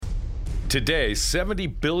Today,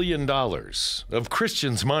 $70 billion of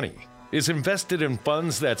Christians' money is invested in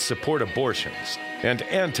funds that support abortions and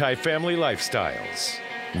anti-family lifestyles.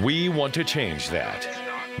 We want to change that.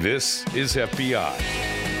 This is FBI,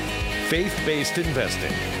 Faith-Based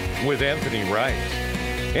Investing, with Anthony Wright.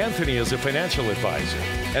 Anthony is a financial advisor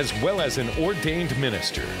as well as an ordained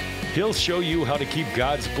minister. He'll show you how to keep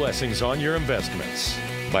God's blessings on your investments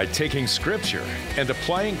by taking scripture and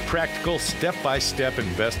applying practical step-by-step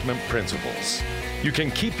investment principles. You can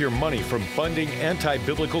keep your money from funding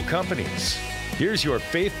anti-biblical companies. Here's your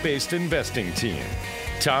faith-based investing team,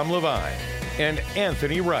 Tom Levine and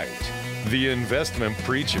Anthony Wright, the investment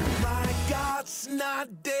preacher. My God's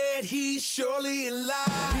not dead, he's surely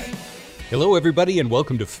alive. Hello, everybody, and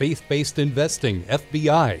welcome to Faith-Based Investing,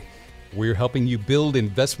 FBI. We're helping you build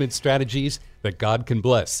investment strategies that God can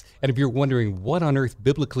bless. And if you're wondering what on earth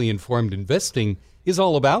biblically informed investing is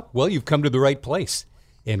all about, well, you've come to the right place.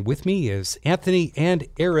 And with me is Anthony and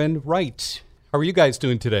Aaron Wright. How are you guys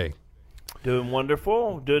doing today? Doing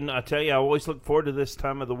wonderful. I tell you, I always look forward to this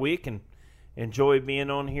time of the week and enjoy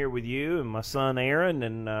being on here with you and my son Aaron,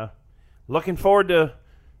 and looking forward to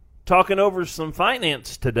talking over some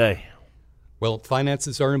finance today. Well,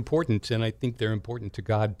 finances are important, and I think they're important to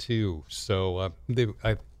God too. So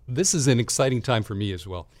this is an exciting time for me as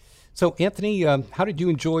well. So, Anthony, how did you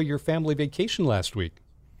enjoy your family vacation last week?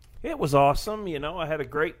 It was awesome. You know, I had a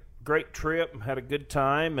great trip, had a good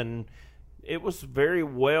time, and it was very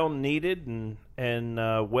well needed and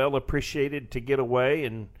well appreciated to get away.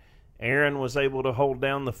 And Aaron was able to hold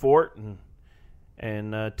down the fort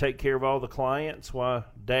and take care of all the clients while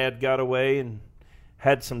Dad got away and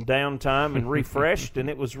had some downtime and refreshed, and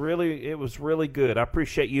it was really good. I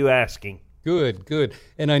appreciate you asking. Good.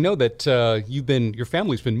 And I know that your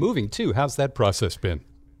family's been moving too. How's that process been?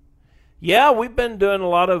 Yeah, we've been doing a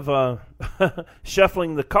lot of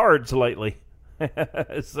shuffling the cards lately.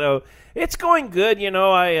 So it's going good. You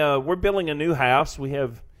know, we're building a new house. We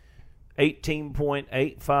have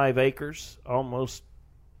 18.85 acres, almost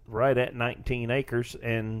right at 19 acres,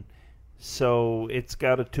 and so it's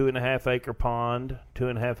got a 2.5 acre pond,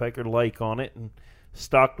 2.5 acre lake on it, and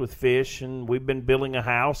stocked with fish. And we've been building a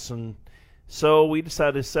house, and so we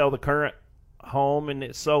decided to sell the current home, and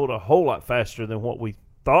it sold a whole lot faster than what we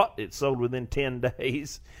thought. It sold within 10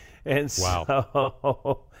 days, and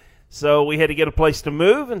wow. So we had to get a place to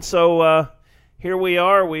move, and so here we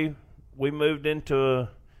are. We moved into a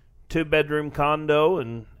 2-bedroom condo,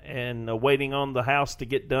 and waiting on the house to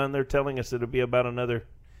get done. They're telling us it'll be about another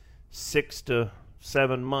 6 to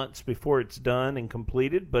 7 months before it's done and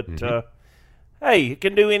completed. But hey, you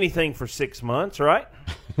can do anything for 6 months, right?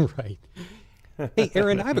 Right. Hey,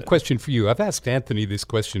 Aaron, I have a question for you. I've asked Anthony this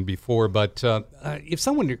question before, but if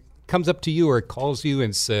someone comes up to you or calls you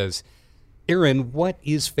and says, Aaron, what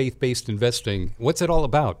is faith-based investing? What's it all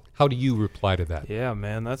about? How do you reply to that? Yeah,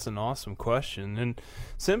 man, that's an awesome question. And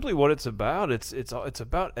simply what it's about, it's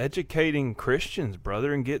about educating Christians,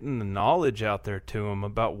 brother, and getting the knowledge out there to them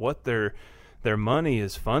about what their money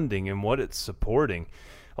is funding and what it's supporting.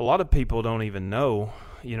 A lot of people don't even know,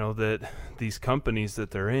 that these companies that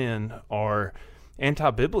they're in are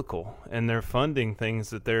anti-biblical and they're funding things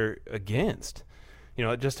that they're against.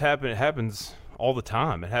 It just happens all the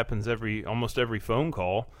time. It happens almost every phone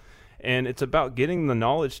call, and it's about getting the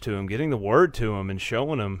knowledge to them, getting the word to them, and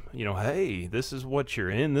showing them, hey, this is what you're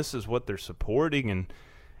in, this is what they're supporting,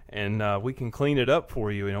 and we can clean it up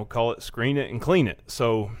for you. Call it screen it and clean it.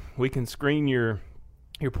 So we can screen your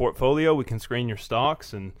portfolio, we can screen your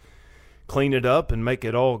stocks and clean it up and make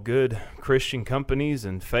it all good Christian companies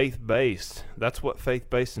and faith-based. That's what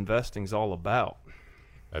faith-based investing is all about.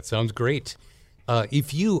 That sounds great.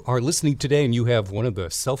 If you are listening today and you have one of the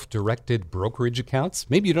self-directed brokerage accounts,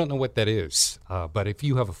 maybe you don't know what that is, but if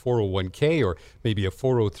you have a 401k or maybe a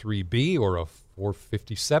 403b or a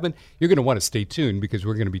 457, you're going to want to stay tuned because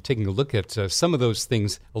we're going to be taking a look at some of those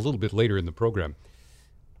things a little bit later in the program.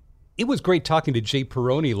 It was great talking to Jay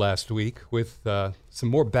Peroni last week with some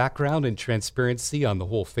more background and transparency on the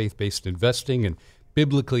whole faith-based investing and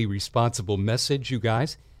biblically responsible message, you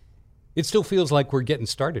guys. It still feels like we're getting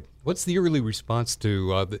started. What's the early response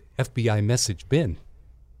to the FBI message been?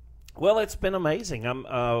 Well, it's been amazing.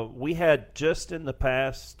 We had just in the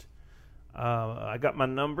past, I got my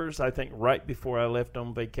numbers, I think, right before I left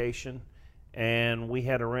on vacation, and we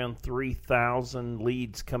had around 3,000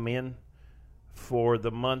 leads come in for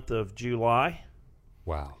the month of July.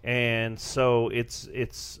 Wow. And so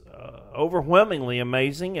it's overwhelmingly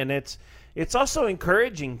amazing, and it's also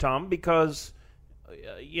encouraging, Tom, because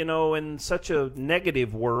in such a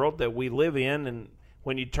negative world that we live in, and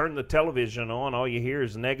when you turn the television on, all you hear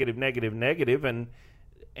is negative, negative, negative, and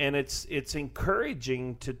it's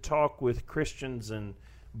encouraging to talk with Christians and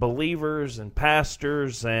believers and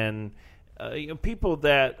pastors and people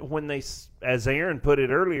that when they, as Aaron put it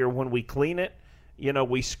earlier, when we clean it,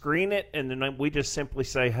 we screen it, and then we just simply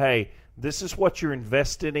say, hey, this is what you're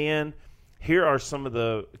invested in. Here are some of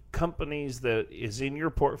the companies that is in your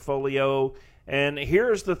portfolio, and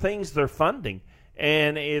here's the things they're funding.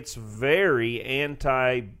 And it's very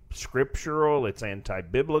anti-scriptural, it's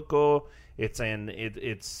anti-biblical,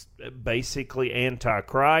 it's basically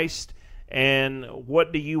anti-Christ. And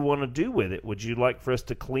what do you want to do with it? Would you like for us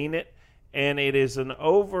to clean it? And it is an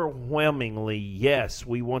overwhelmingly, yes,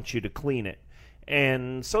 we want you to clean it.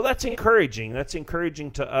 And so that's encouraging. That's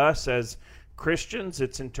encouraging to us as Christians.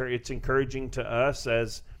 It's encouraging to us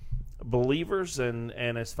as believers and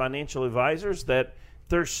as financial advisors that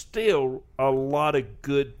there's still a lot of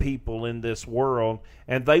good people in this world,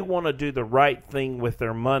 and they want to do the right thing with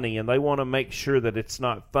their money, and they want to make sure that it's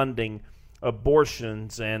not funding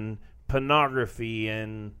abortions and pornography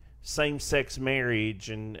and same-sex marriage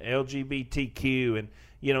and LGBTQ. And,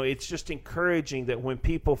 it's just encouraging that when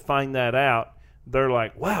people find that out, they're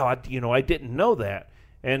like, wow, I didn't know that.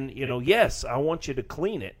 And, yes, I want you to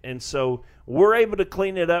clean it. And so we're able to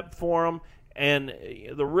clean it up for them. And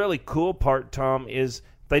the really cool part, Tom, is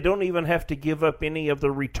they don't even have to give up any of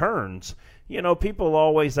the returns. People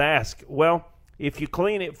always ask, well, if you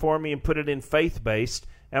clean it for me and put it in faith-based,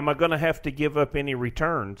 am I going to have to give up any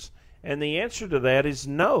returns? And the answer to that is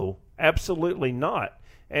no, absolutely not.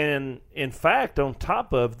 And in fact, on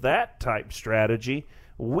top of that type strategy,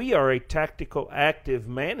 we are a tactical active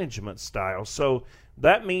management style. So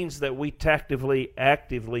that means that we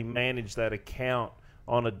actively manage that account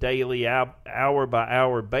on a daily,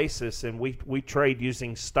 hour-by-hour basis, and we trade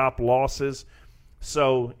using stop losses.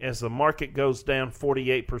 So as the market goes down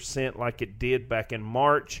 48% like it did back in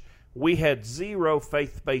March, we had 0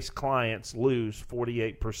 faith-based clients lose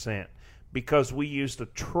 48% because we used a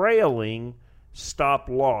trailing stop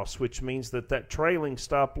loss, which means that trailing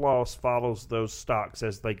stop loss follows those stocks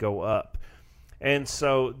as they go up. And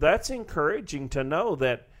so that's encouraging to know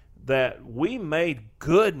that we made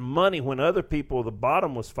good money when other people, the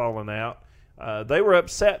bottom was falling out. They were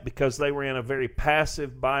upset because they were in a very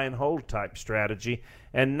passive buy and hold type strategy.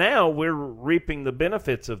 And now we're reaping the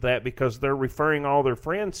benefits of that because they're referring all their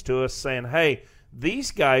friends to us saying, hey,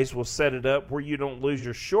 these guys will set it up where you don't lose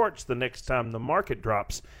your shorts the next time the market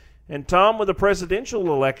drops. And Tom, with the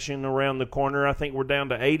presidential election around the corner, I think we're down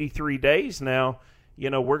to 83 days now.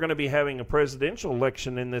 We're going to be having a presidential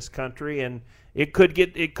election in this country, and it could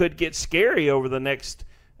get scary over the next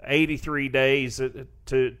 83 days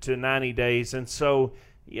to 90 days. And so,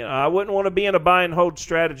 I wouldn't want to be in a buy and hold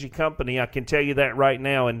strategy company. I can tell you that right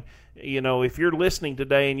now. And, if you're listening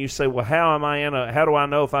today and you say, well, how do I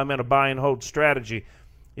know if I'm in a buy and hold strategy?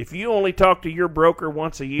 If you only talk to your broker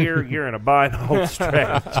once a year, you're in a buy and hold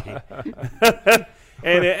strategy.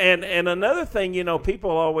 And another thing,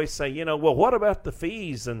 people always say, well, what about the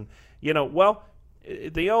fees? And,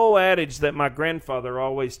 the old adage that my grandfather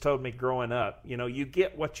always told me growing up, you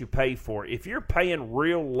get what you pay for. If you're paying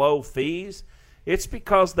real low fees, it's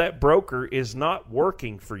because that broker is not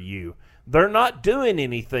working for you. They're not doing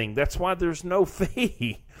anything. That's why there's no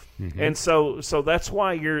fee. Mm-hmm. And so that's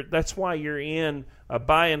why you're in a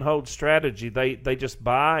buy and hold strategy. They just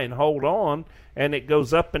buy and hold on, and it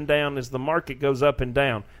goes up and down as the market goes up and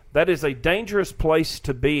down. That is a dangerous place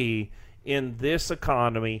to be in this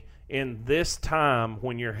economy, in this time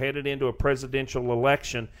when you're headed into a presidential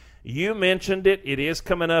election. You mentioned it. It is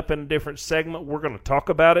coming up in a different segment. We're going to talk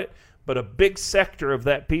about it. But a big sector of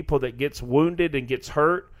that people that gets wounded and gets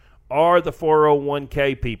hurt are the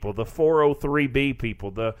 401k people, the 403b people,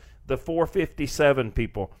 the 457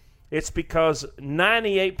 people. It's because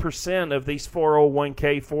 98% of these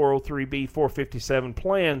 401k, 403b, 457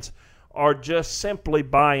 plans are just simply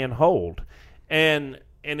buy and hold. And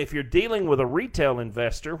if you're dealing with a retail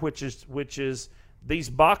investor, which is these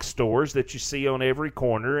box stores that you see on every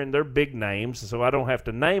corner, and they're big names, so I don't have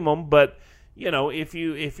to name them, but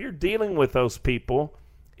if you're dealing with those people,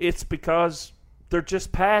 it's because they're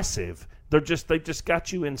just passive. They just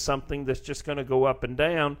got you in something that's just going to go up and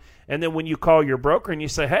down. And then when you call your broker and you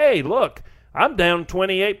say, hey, look, I'm down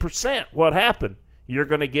 28%. What happened? You're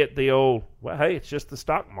going to get the old, well, hey, it's just the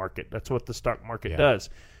stock market. That's what the stock market does.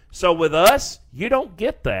 So with us, you don't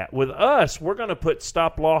get that. With us, we're going to put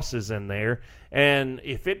stop losses in there. And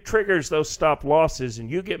if it triggers those stop losses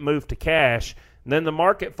and you get moved to cash, and then the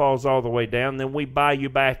market falls all the way down, then we buy you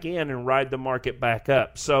back in and ride the market back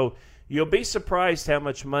up. So you'll be surprised how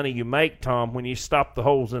much money you make, Tom, when you stop the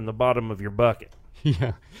holes in the bottom of your bucket.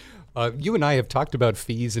 Yeah. You and I have talked about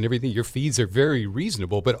fees and everything. Your fees are very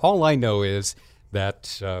reasonable, but all I know is that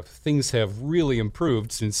things have really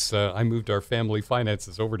improved since I moved our family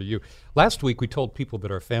finances over to you. Last week, we told people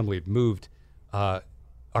that our family had moved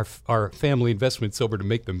our family investments over to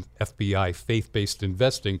make them FBI, faith-based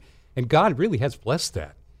investing, and God really has blessed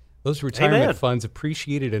that. Those retirement Amen. funds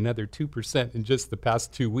appreciated another 2% in just the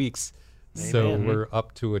past 2 weeks. So we're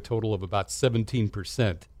up to a total of about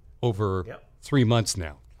 17% over 3 months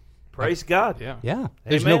now. Praise God. Yeah. Yeah.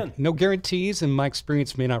 There's Amen. no guarantees, and my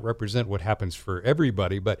experience may not represent what happens for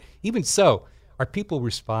everybody, but even so, are people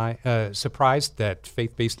surprised that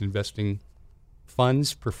faith-based investing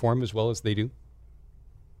funds perform as well as they do?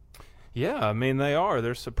 Yeah, I mean, they are.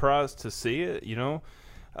 They're surprised to see it,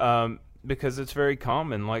 because it's very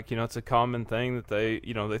common. Like, it's a common thing that they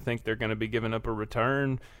think they're going to be giving up a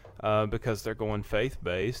return because they're going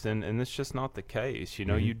faith-based, and it's just not the case.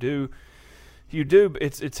 You do.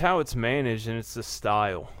 It's how it's managed, and it's the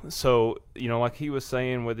style. So, like he was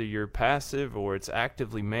saying, whether you're passive or it's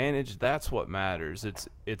actively managed, that's what matters.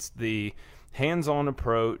 It's the hands-on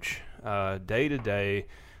approach, day to day,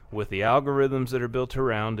 with the algorithms that are built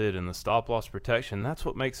around it and the stop-loss protection. That's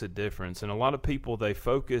what makes a difference. And a lot of people, they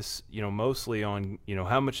focus, mostly on,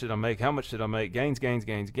 how much did I make,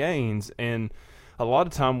 gains, and a lot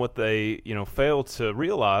of time what they, fail to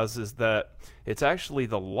realize is that it's actually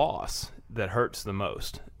the loss that hurts the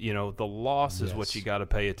most. The loss is what you got to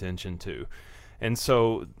pay attention to. And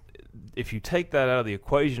so if you take that out of the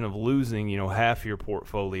equation of losing, half your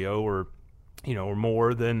portfolio or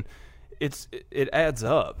more, then it adds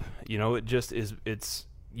up. It just is.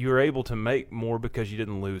 You're able to make more because you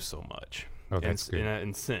didn't lose so much. Oh, that's good.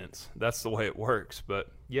 In sense, that's the way it works.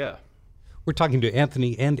 But yeah, We're talking to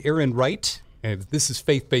Anthony and Aaron Wright, and this is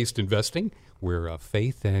Faith-Based Investing, where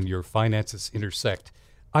faith and your finances intersect.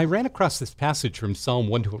 I ran across this passage from Psalm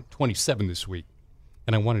 127 this week,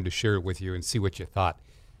 and I wanted to share it with you and see what you thought.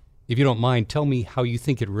 If you don't mind, tell me how you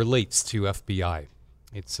think it relates to FBI.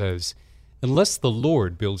 It says, "Unless the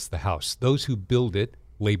Lord builds the house, those who build it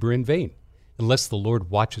labor in vain. Unless the Lord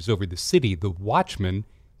watches over the city, the watchman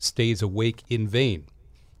stays awake in vain.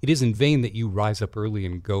 It is in vain that you rise up early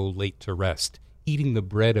and go late to rest, eating the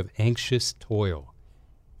bread of anxious toil.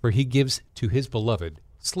 For he gives to his beloved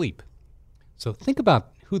sleep." So think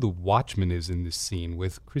about who the watchman is in this scene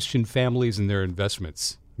with Christian families and their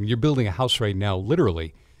investments. I mean, you're building a house right now,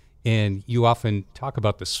 literally, and you often talk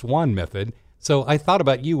about the SWAN method. So I thought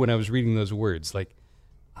about you when I was reading those words. Like,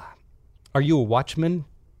 are you a watchman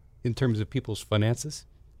in terms of people's finances?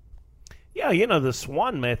 Yeah, the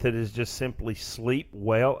SWAN method is just simply sleep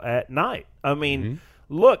well at night. I mean,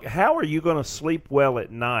 look, how are you going to sleep well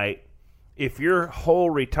at night if your whole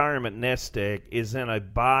retirement nest egg is in a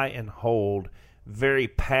buy and hold, very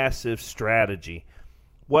passive strategy?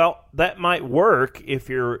 Well, that might work if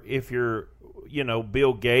you're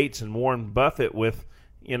Bill Gates and Warren Buffett with,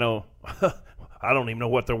 I don't even know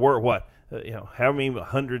what they're worth, how many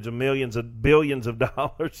hundreds of millions of billions of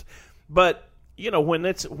dollars. But,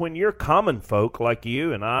 when you're common folk like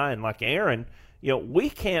you and I and like Aaron, we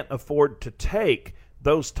can't afford to take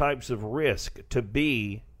those types of risk to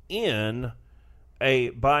be in a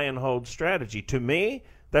buy and hold strategy. To me,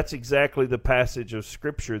 that's exactly the passage of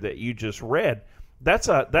Scripture that you just read. That's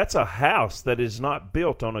a house that is not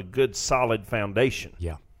built on a good, solid foundation.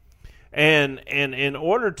 Yeah. And in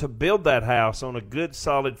order to build that house on a good,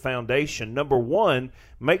 solid foundation, number one,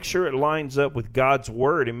 make sure it lines up with God's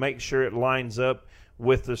Word and make sure it lines up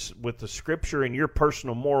with the Scripture and your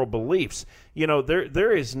personal moral beliefs.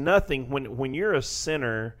 There is nothing, when you're a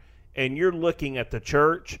sinner and you're looking at the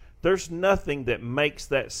church, there's nothing that makes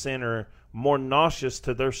that sinner more nauseous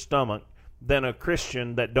to their stomach than a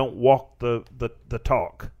Christian that don't walk the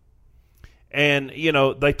talk. And,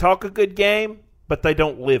 they talk a good game, but they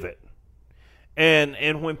don't live it.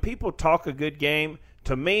 And when people talk a good game,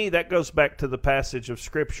 to me, that goes back to the passage of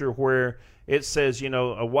Scripture where it says,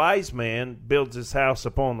 a wise man builds his house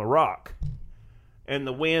upon the rock. And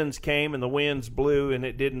the winds came and the winds blew and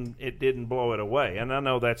it didn't blow it away. And I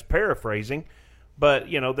know that's paraphrasing, but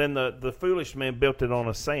then the foolish man built it on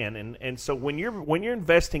a sand. And so when you're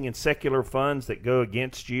investing in secular funds that go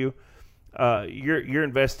against you, you're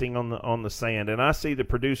investing on the sand. And I see the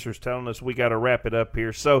producers telling us we got to wrap it up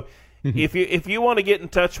here. So if you want to get in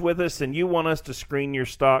touch with us and you want us to screen your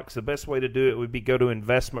stocks, the best way to do it would be go to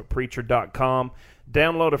investmentpreacher.com,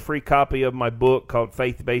 download a free copy of my book called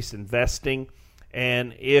Faith-Based Investing.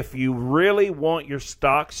 And if you really want your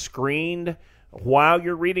stocks screened while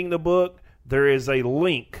you're reading the book, there is a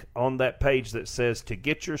link on that page that says to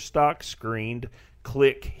get your stock screened,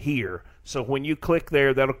 click here. So when you click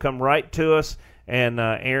there, that'll come right to us, and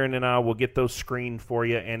Aaron and I will get those screened for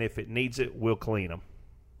you, and if it needs it, we'll clean them.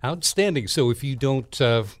 Outstanding. So if you don't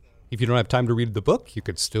have time to read the book, you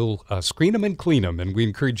could still screen them and clean them, and we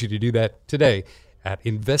encourage you to do that today at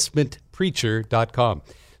investmentpreacher.com.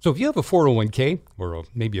 So if you have a 401k or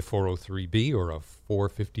maybe a 403b or a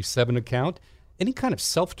 457 account, any kind of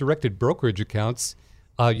self-directed brokerage accounts,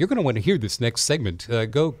 you're going to want to hear this next segment.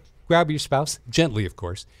 Go grab your spouse, gently of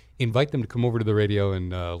course, invite them to come over to the radio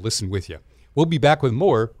and listen with you. We'll be back with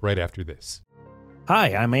more right after this.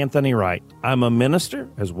 Hi, I'm Anthony Wright. I'm a minister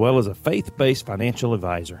as well as a faith-based financial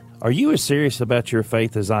advisor. Are you as serious about your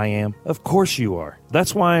faith as I am? Of course you are.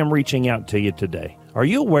 That's why I'm reaching out to you today. Are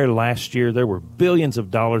you aware last year there were billions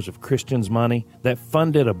of dollars of Christians' money that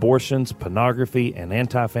funded abortions, pornography, and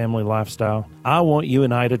anti-family lifestyle? I want you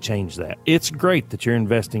and I to change that. It's great that you're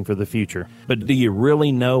investing for the future, but do you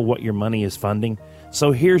really know what your money is funding?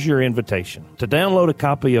 So here's your invitation. To download a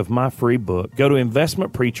copy of my free book, go to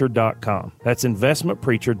investmentpreacher.com. That's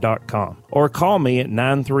investmentpreacher.com. Or call me at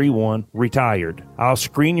 931-RETIRED. I'll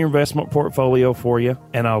screen your investment portfolio for you,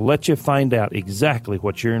 and I'll let you find out exactly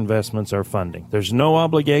what your investments are funding. There's no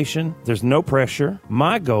obligation. There's no pressure.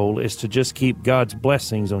 My goal is to just keep God's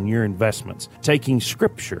blessings on your investments, taking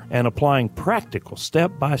Scripture and applying practical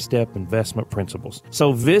step-by-step investment principles.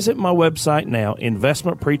 So visit my website now,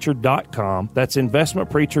 investmentpreacher.com. That's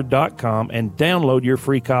investmentpreacher.com, and download your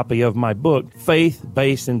free copy of my book,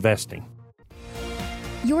 Faith-Based Investing.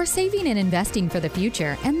 You're saving and investing for the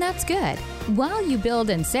future, and that's good. While you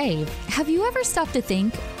build and save, have you ever stopped to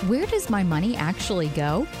think, where does my money actually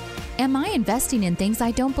go? Am I investing in things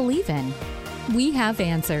I don't believe in? We have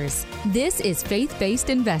answers. This is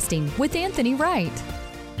Faith-Based Investing with Anthony Wright.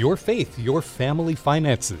 Your faith, your family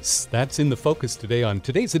finances. That's in the focus today on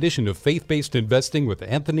today's edition of Faith-Based Investing with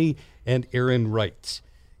Anthony and Aaron Wright.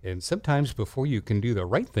 And sometimes before you can do the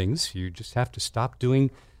right things, you just have to stop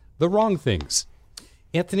doing the wrong things.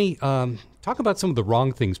 Anthony, talk about some of the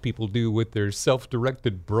wrong things people do with their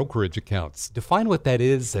self-directed brokerage accounts. Define what that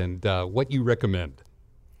is and what you recommend.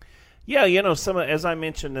 Yeah, as I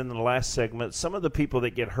mentioned in the last segment, some of the people that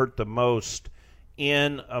get hurt the most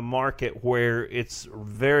in a market where it's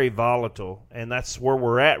very volatile, and that's where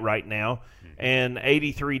we're at right now, and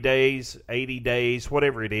 83 days, 80 days,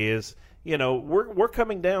 whatever it is, we're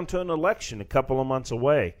coming down to an election a couple of months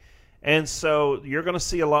away. And so you're going to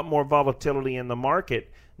see a lot more volatility in the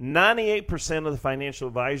market. 98% of the financial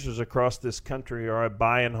advisors across this country are a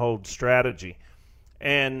buy and hold strategy.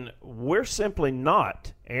 And we're simply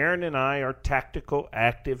not. Aaron and I are tactical,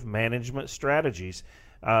 active management strategies.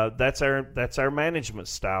 That's our management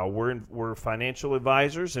style. We're financial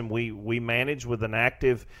advisors, and we manage with an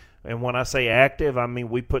active. And when I say active, I mean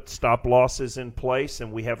we put stop losses in place,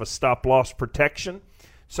 and we have a stop loss protection.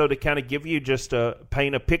 So to kind of give you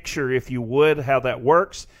paint a picture, if you would, how that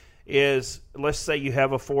works is, let's say you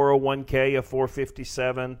have a 401k, a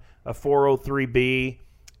 457, a 403b,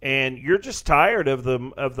 and you're just tired of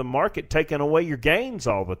the market taking away your gains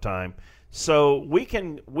all the time. So we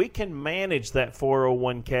can manage that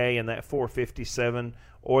 401k and that 457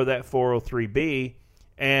 or that 403b,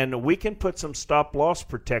 and we can put some stop loss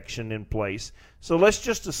protection in place. So let's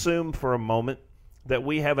just assume for a moment that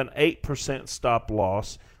we have an 8% stop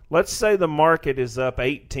loss. Let's say the market is up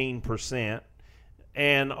 18%,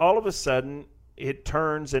 and all of a sudden it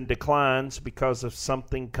turns and declines because of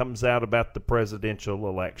something comes out about the presidential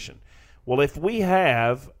election. Well, if we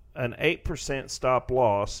have an 8% stop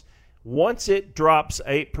loss, once it drops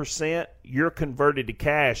 8%, you're converted to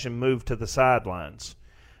cash and moved to the sidelines.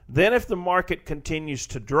 Then if the market continues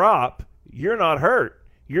to drop, you're not hurt.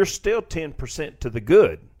 You're still 10% to the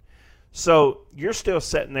good. So you're still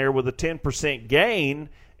sitting there with a 10% gain,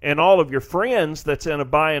 and all of your friends that's in a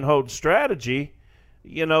buy and hold strategy,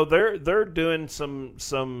 they're doing some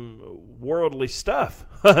worldly stuff,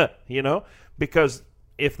 because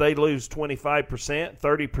if they lose 25%,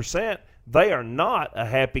 30%, they are not a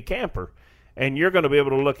happy camper. And you're going to be able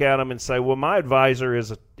to look at them and say, well, my advisor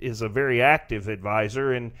is a very active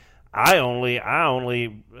advisor, and I only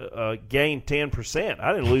gained 10%.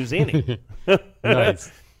 I didn't lose any.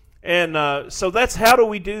 Nice. And so that's how do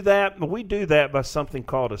we do that? We do that by something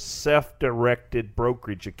called a self-directed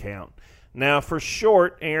brokerage account. Now, for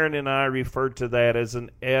short, Aaron and I refer to that as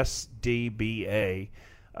an SDBA.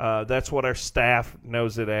 That's what our staff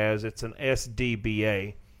knows it as. It's an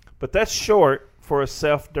SDBA. But that's short for a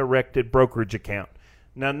self-directed brokerage account.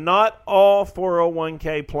 Now, not all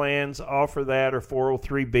 401k plans offer that, or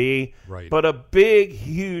 403b, right, but a big,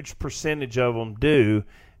 huge percentage of them do.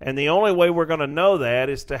 And the only way we're going to know that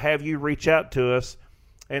is to have you reach out to us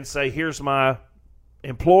and say, here's my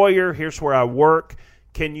employer, here's where I work.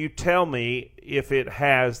 can you tell me if it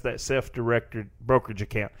has that self-directed brokerage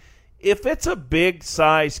account? If it's a big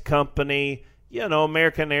size company,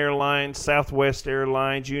 American Airlines, Southwest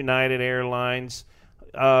Airlines, United Airlines,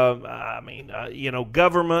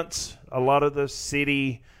 governments, a lot of the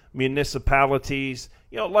city municipalities,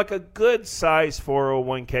 like a good size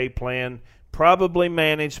 401k plan, probably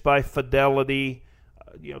managed by Fidelity,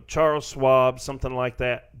 Charles Schwab, something like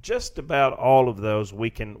that. Just about all of those we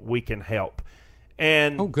can help.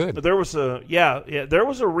 And good. There was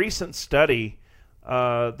a recent study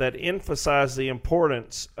that emphasized the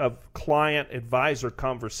importance of client-advisor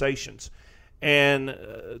conversations, and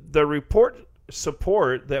the report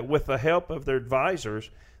support that with the help of their advisors,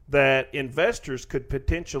 that investors could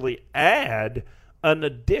potentially add an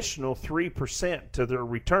additional 3% to their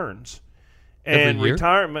returns. And every year?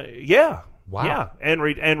 Retirement, Wow. yeah, and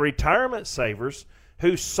retirement savers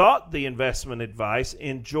who sought the investment advice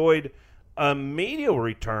enjoyed a median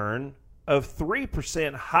return of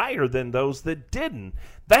 3% higher than those that didn't.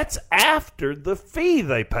 That's after the fee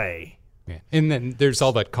they pay. Yeah. And then there's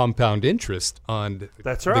all that compound interest on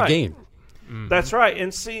That's the right. gain. That's right.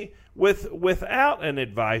 And see, without an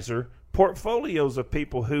advisor, portfolios of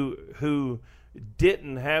people who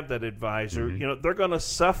didn't have that advisor, they're going to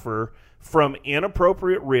suffer from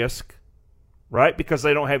inappropriate risk, right? Because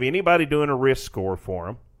they don't have anybody doing a risk score for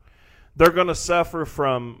them. They're going to suffer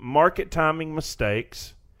from market timing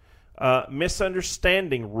mistakes,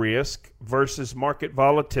 misunderstanding risk versus market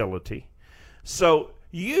volatility. So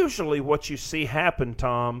usually what you see happen,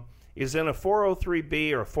 Tom, is in a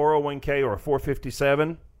 403B or a 401k or a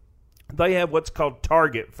 457, they have what's called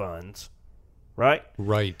target funds, right?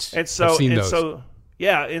 Right. And so, I've seen and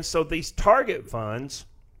those. so these target funds,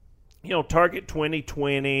 Target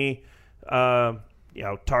 2020,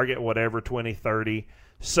 Target whatever 2030.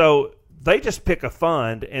 So they just pick a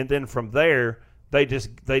fund, and then from there they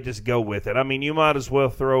just go with it. I mean, you might as well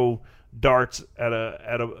throw darts at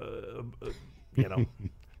a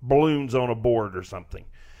balloons on a board or something.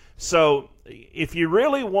 So if you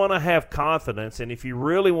really want to have confidence, and if you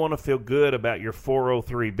really want to feel good about your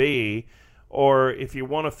 403B, or if you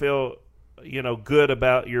want to feel good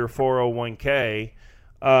about your 401k,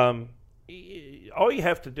 all you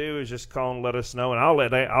have to do is just call and let us know, and I'll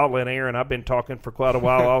let Aaron. I've been talking for quite a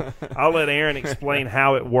while. I'll let Aaron explain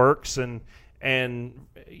how it works and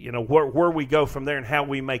where we go from there and how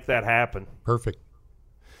we make that happen. Perfect.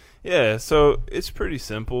 Yeah, so it's pretty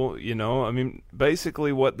simple,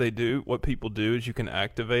 basically what people do is you can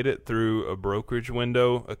activate it through a brokerage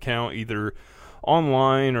window account, either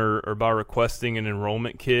online or by requesting an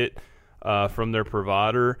enrollment kit from their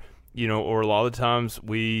provider, or a lot of times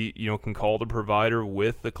we, can call the provider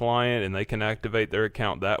with the client and they can activate their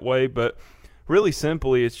account that way. But really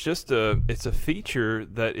simply, it's a feature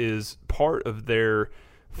that is part of their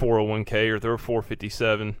 401k or their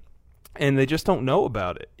 457. And they just don't know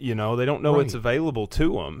about it. They don't know it's available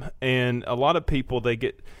to them. And a lot of people, they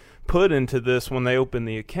get put into this when they open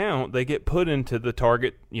the account. They get put into the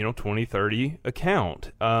Target, 2030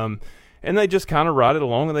 account. And they just kind of ride it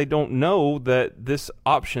along, and they don't know that this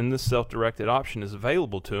option, this self-directed option, is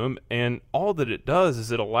available to them. And all that it does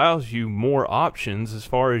is it allows you more options as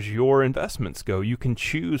far as your investments go. You can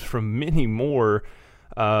choose from many more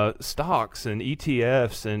stocks and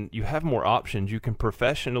ETFs, and you have more options. You can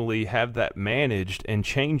professionally have that managed and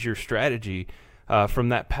change your strategy from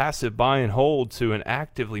that passive buy and hold to an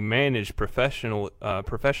actively managed professionally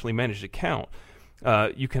managed account.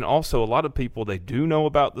 You can also, a lot of people, they do know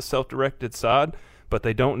about the self-directed side, but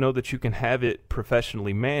they don't know that you can have it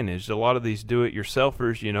professionally managed. A lot of these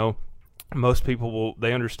do-it-yourselfers, most people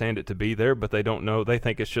they understand it to be there, but they don't know. They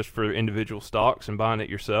think it's just for individual stocks and buying it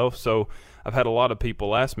yourself. So I've had a lot of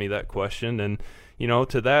people ask me that question, and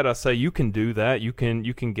to that I say you can do that. You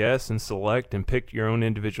can guess and select and pick your own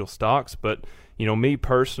individual stocks, but me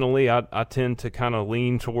personally, I tend to kind of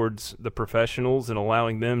lean towards the professionals and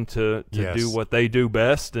allowing them to do what they do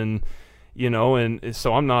best, and and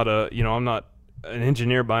so I'm not an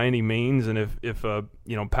engineer by any means, and if a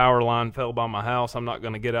power line fell by my house, I'm not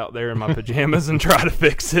going to get out there in my pajamas and try to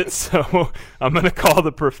fix it. So I'm going to call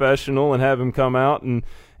the professional and have him come out and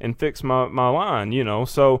fix my line.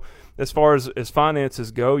 So as far as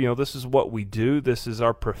finances go, this is what we do. This is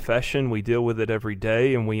our profession. We deal with it every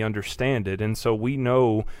day, and we understand it. And so we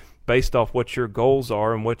know, based off what your goals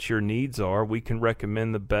are and what your needs are, we can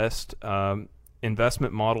recommend the best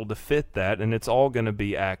investment model to fit that, and it's all going to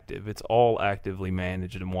be active. It's all actively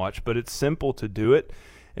managed and watched, but it's simple to do it,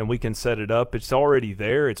 and we can set it up. It's already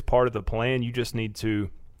there. It's part of the plan. You just need to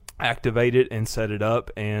activate it and set it up,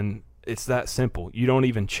 and it's that simple. You don't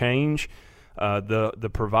even change. The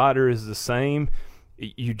provider is the same.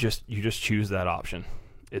 you just choose that option.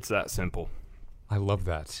 It's that simple. I love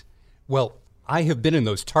that. Well, I have been in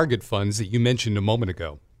those target funds that you mentioned a moment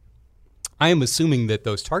ago. I am assuming that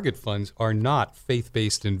those target funds are not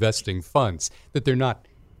faith-based investing funds, that they're not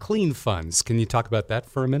clean funds. Can you talk about that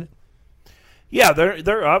for a minute? Yeah,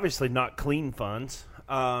 they're obviously not clean funds.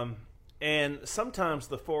 And sometimes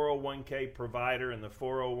the 401k provider and the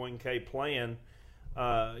 401k plan,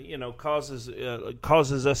 causes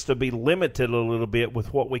us to be limited a little bit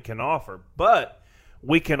with what we can offer. But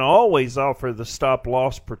we can always offer the stop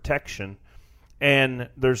loss protection, and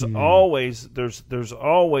there's always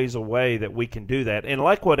a way that we can do that. And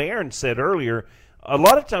like what Aaron said earlier, a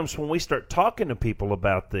lot of times when we start talking to people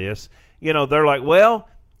about this, they're like, well,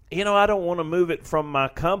 I don't want to move it from my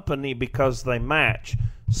company because they match.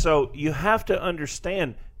 So you have to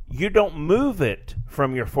understand, you don't move it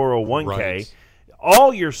from your 401k. Right.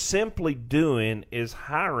 All you're simply doing is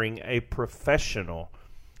hiring a professional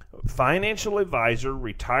financial advisor,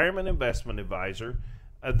 retirement investment advisor,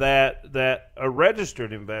 that a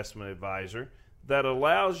registered investment advisor that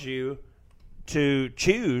allows you to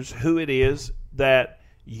choose who it is that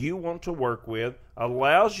you want to work with,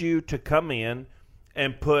 allows you to come in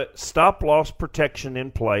and put stop loss protection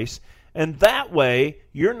in place. And that way,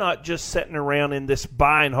 you're not just sitting around in this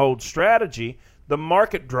buy and hold strategy. The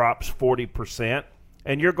market drops 40%,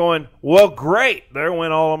 and you're going, well, great, there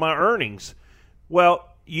went all of my earnings. Well,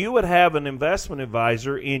 you would have an investment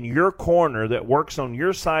advisor in your corner that works on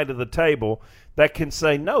your side of the table that can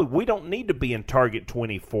say, no, we don't need to be in Target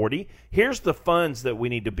 2040. Here's the funds that we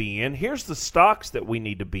need to be in. Here's the stocks that we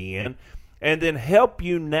need to be in. And then help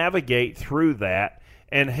you navigate through that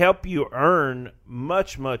and help you earn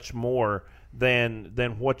much, much more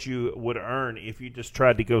than what you would earn if you just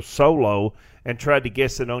tried to go solo and tried to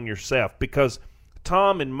guess it on yourself. Because,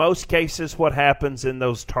 Tom, in most cases, what happens in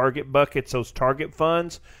those target buckets, those target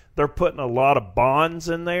funds, they're putting a lot of bonds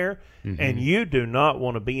in there, and you do not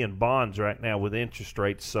want to be in bonds right now with interest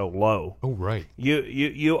rates so low. Oh, right.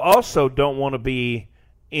 You also don't want to be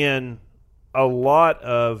in a lot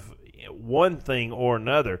of one thing or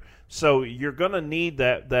another. So you're going to need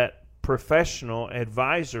that professional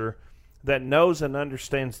advisor that knows and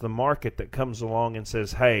understands the market that comes along and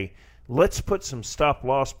says, hey, let's put some stop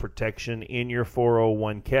loss protection in your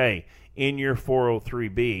 401k, in your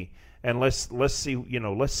 403b, and let's see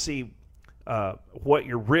what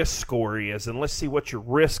your risk score is, and let's see what your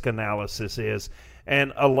risk analysis is.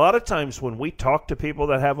 And a lot of times when we talk to people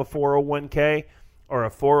that have a 401k or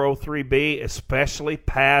a 403b, especially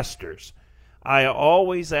pastors, I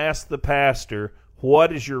always ask the pastor,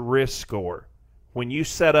 what is your risk score when you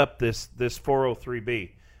set up this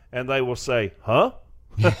 403b? And they will say, huh?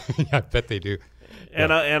 Yeah, I bet they do.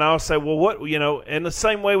 And I'll say, well, what, in the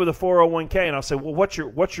same way with the 401k, and I'll say, well, what's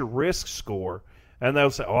your risk score? And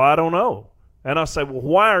they'll say, oh, I don't know. And I'll say, well,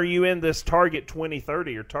 why are you in this Target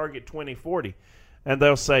 2030 or Target 2040? And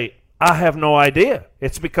they'll say, I have no idea.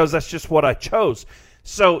 It's because that's just what I chose.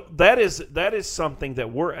 So that is something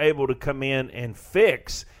that we're able to come in and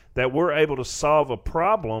fix, that we're able to solve a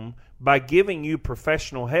problem by giving you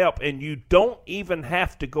professional help, and you don't even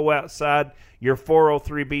have to go outside your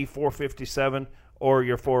 403b, 457, or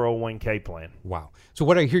your 401k plan. Wow. So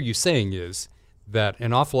what I hear you saying is that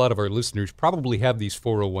an awful lot of our listeners probably have these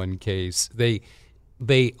 401ks.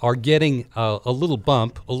 They are getting a little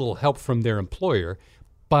bump, a little help from their employer,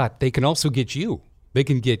 but they can also get you. They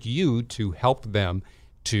can get you to help them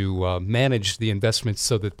to manage the investments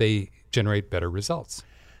so that they generate better results.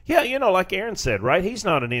 Yeah, like Aaron said, right? He's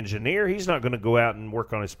not an engineer. He's not going to go out and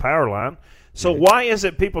work on his power line. So why is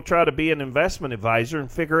it people try to be an investment advisor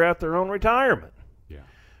and figure out their own retirement? Yeah.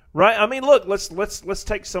 Right? I mean, look, let's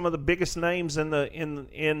take some of the biggest names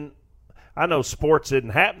in I know sports isn't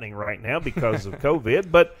happening right now because of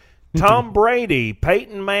COVID, but Tom Brady,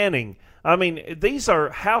 Peyton Manning. I mean, these are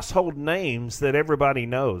household names that everybody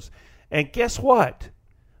knows. And guess what?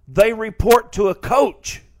 They report to a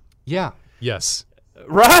coach. Yeah. Yes.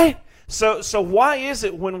 Right? So why is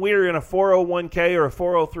it when we're in a 401k or a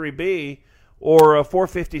 403b or a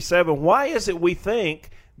 457, why is it we think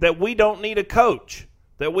that we don't need a coach,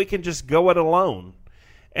 that we can just go it alone?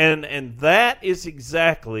 And that is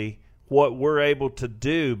exactly what we're able to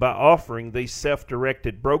do by offering these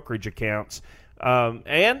self-directed brokerage accounts.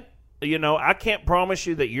 And I can't promise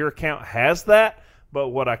you that your account has that, but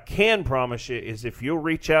what I can promise you is if you'll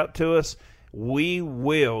reach out to us, we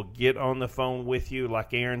will get on the phone with you.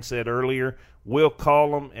 Like Aaron said earlier, we'll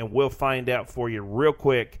call them and we'll find out for you real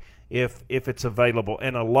quick if it's available.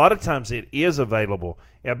 And a lot of times it is available.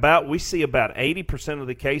 We see about 80% of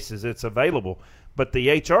the cases it's available, but the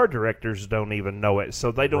HR directors don't even know it.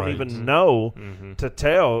 So they don't even know to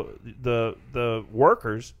tell the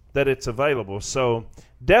workers that it's available. So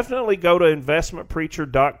definitely go to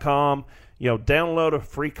investmentpreacher.com. Download a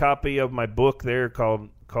free copy of my book there called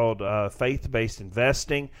Faith-Based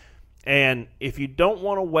Investing. And if you don't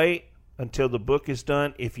want to wait until the book is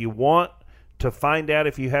done, if you want to find out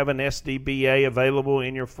if you have an SDBA available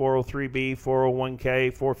in your 403B,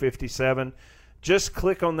 401k, 457, just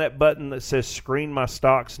click on that button that says Screen My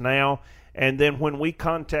Stocks Now. And then when we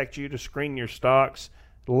contact you to screen your stocks,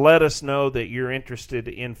 let us know that you're interested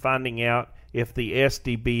in finding out if the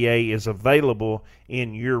SDBA is available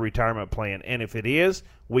in your retirement plan. And if it is,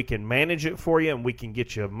 we can manage it for you and we can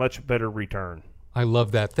get you a much better return. I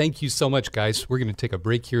love that. Thank you so much, guys. We're going to take a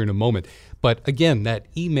break here in a moment. But again, that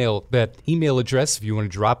email address, if you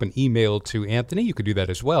want to drop an email to Anthony, you could do that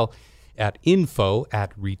as well at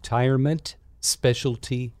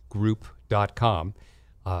info@retirementspecialtygroup.com.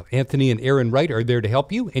 Anthony and Aaron Wright are there to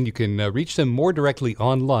help you, and you can reach them more directly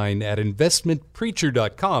online at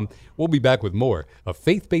investmentpreacher.com. We'll be back with more of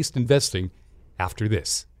Faith-Based Investing after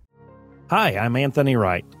this. Hi, I'm Anthony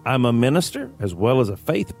Wright. I'm a minister as well as a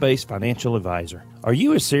faith-based financial advisor. Are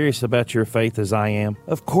you as serious about your faith as I am?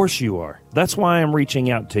 Of course you are. That's why I'm reaching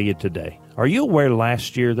out to you today. Are you aware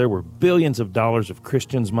last year there were billions of dollars of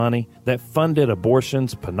Christians' money that funded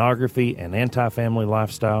abortions, pornography, and anti-family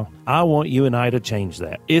lifestyle? I want you and I to change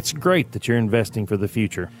that. It's great that you're investing for the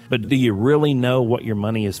future, but do you really know what your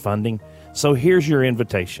money is funding? So here's your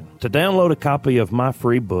invitation. To download a copy of my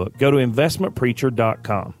free book, go to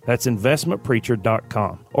investmentpreacher.com. That's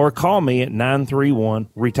investmentpreacher.com. Or call me at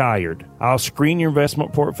 931-RETIRED. I'll screen your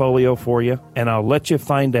investment portfolio for you, and I'll let you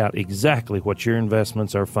find out exactly what your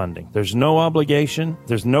investments are funding. There's no obligation.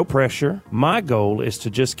 There's no pressure. My goal is to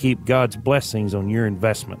just keep God's blessings on your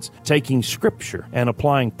investments, taking Scripture and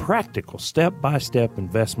applying practical step-by-step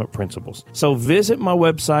investment principles. So visit my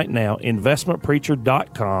website now,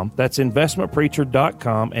 investmentpreacher.com. That's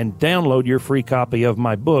investmentpreacher.com, and download your free copy of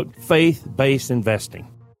my book, Faith-Based Investing.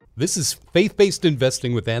 This is Faith-Based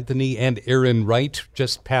Investing with Anthony and Aaron Wright,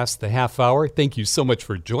 just past the half hour. Thank you so much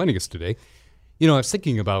for joining us today. I was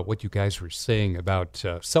thinking about what you guys were saying about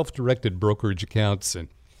self-directed brokerage accounts and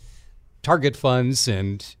target funds,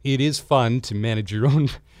 and it is fun to manage your own,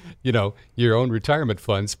 your own retirement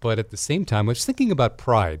funds. But at the same time, I was thinking about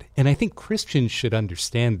pride, and I think Christians should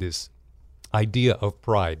understand this idea of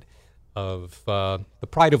pride, of the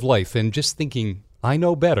pride of life, and just thinking, I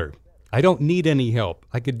know better. I don't need any help.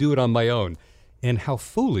 I could do it on my own. And how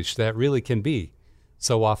foolish that really can be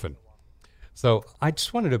so often. So I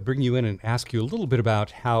just wanted to bring you in and ask you a little bit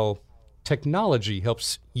about how technology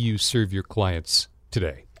helps you serve your clients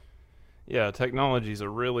today. Yeah, technology is a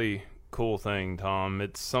really cool thing, Tom.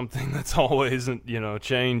 It's something that's always,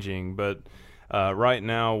 changing. But right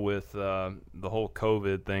now with the whole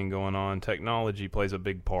COVID thing going on, technology plays a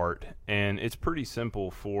big part. And it's pretty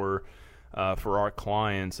simple for our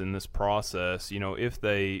clients in this process, if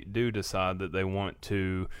they do decide that they want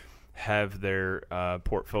to have their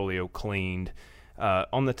portfolio cleaned.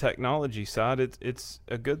 On the technology side, it's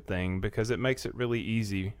a good thing because it makes it really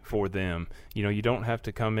easy for them. You don't have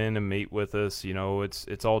to come in and meet with us.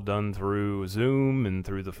 It's all done through Zoom and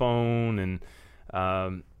through the phone, and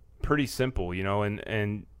pretty simple,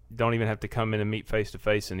 and don't even have to come in and meet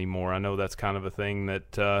face-to-face anymore. I know that's kind of a thing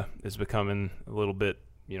that is becoming a little bit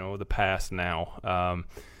the past now.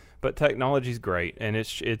 But technology's great, and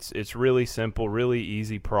it's really simple, really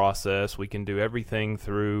easy process. We can do everything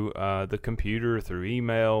through the computer, through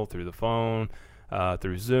email, through the phone,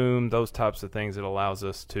 through Zoom, those types of things. It allows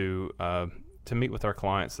us to meet with our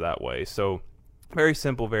clients that way. So very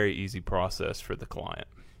simple, very easy process for the client.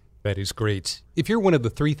 That is great. If you're one of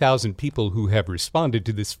the 3,000 people who have responded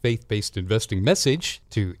to this faith-based investing message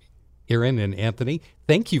to Aaron and Anthony,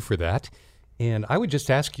 thank you for that. And I would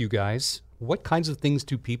just ask you guys, what kinds of things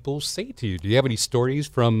do people say to you? Do you have any stories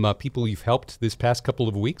from people you've helped this past couple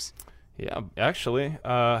of weeks? Yeah, actually,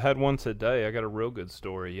 I had one today. I got a real good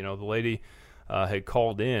story. The lady had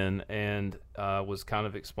called in and was kind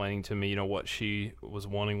of explaining to me, what she was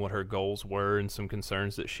wanting, what her goals were, and some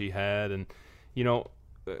concerns that she had. And,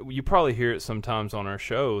 you probably hear it sometimes on our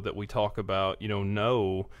show that we talk about,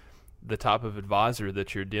 know the type of advisor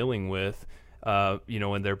that you're dealing with.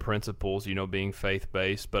 And their principles, being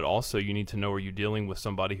faith-based, but also you need to know, are you dealing with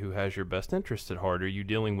somebody who has your best interest at heart? Are you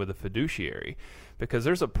dealing with a fiduciary? Because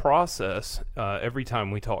there's a process. Every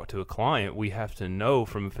time we talk to a client, we have to know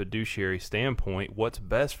from a fiduciary standpoint what's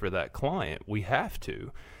best for that client. We have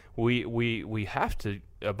to. we have to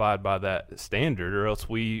abide by that standard, or else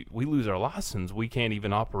we lose our license. We can't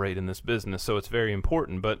even operate in this business. So it's very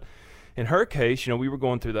important. But in her case, we were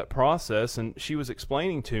going through that process, and she was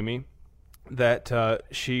explaining to me that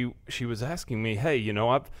she was asking me, hey,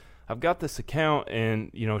 I've got this account,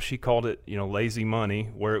 and she called it lazy money,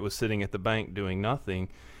 where it was sitting at the bank doing nothing,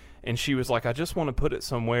 and she was like, I just want to put it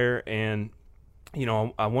somewhere, and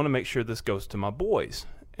I want to make sure this goes to my boys.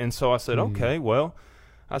 And so I said, okay, well,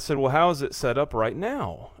 how is it set up right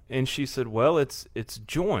now? And she said, well, it's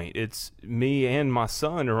joint. It's me and my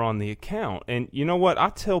son are on the account. And you know what? I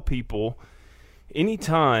tell people,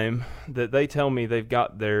 anytime that they tell me they've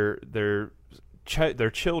got their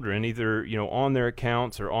children either on their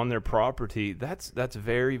accounts or on their property, that's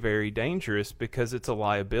very, very dangerous, because it's a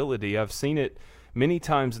liability. I've seen it many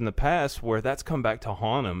times in the past where that's come back to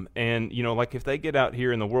haunt them. And like if they get out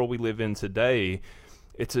here in the world we live in today,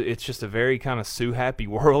 it's just a very kind of sue happy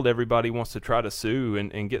world. Everybody wants to try to sue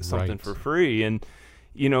and get something for free. And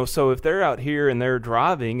so if they're out here and they're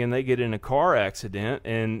driving and they get in a car accident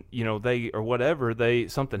and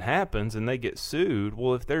something happens and they get sued,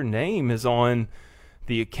 well, if their name is on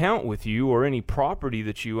the account with you or any property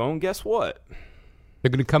that you own, guess what? They're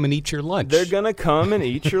going to come and eat your lunch. They're going to come and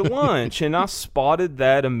eat your lunch. And I spotted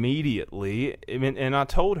that immediately. And I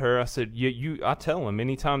told her, I said, I tell them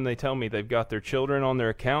anytime they tell me they've got their children on their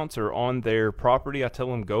accounts or on their property, I tell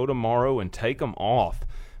them go tomorrow and take them off,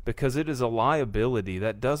 because it is a liability.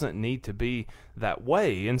 That doesn't need to be that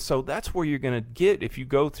way. And so that's where you're going to get, if you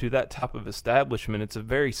go through that type of establishment, it's a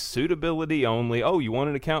very suitability only. Oh, you want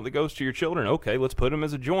an account that goes to your children? Okay, let's put them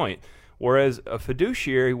as a joint. Whereas a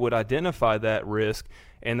fiduciary would identify that risk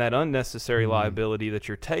and that unnecessary liability that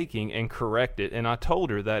you're taking and correct it. And I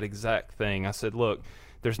told her that exact thing. I said, look,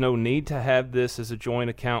 there's no need to have this as a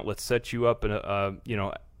joint account. Let's set you up in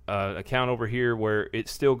account over here where it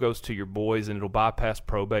still goes to your boys, and it'll bypass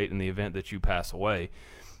probate in the event that you pass away.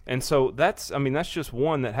 And so that's just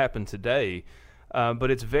one that happened today.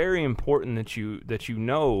 But it's very important that you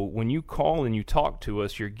know when you call and you talk to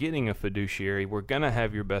us, you're getting a fiduciary. We're going to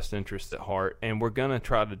have your best interest at heart, and we're going to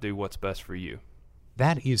try to do what's best for you.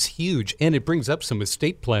 That is huge, and it brings up some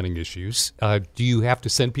estate planning issues. Do you have to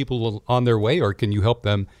send people on their way, or can you help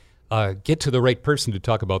them get to the right person to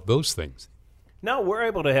talk about those things? No, we're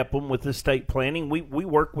able to help them with estate planning. We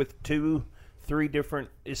work with 2-3 different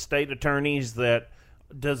estate attorneys that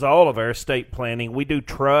does all of our estate planning. We do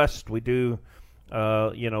trust. We do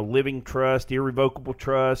living trust, irrevocable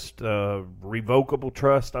trust, revocable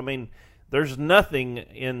trust. There's nothing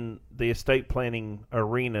in the estate planning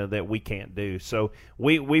arena that we can't do. So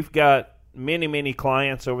we've got many, many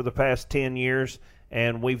clients over the past 10 years,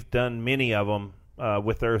 and we've done many of them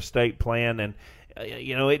with their estate plan. And,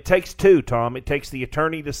 it takes two, Tom. It takes the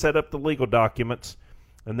attorney to set up the legal documents,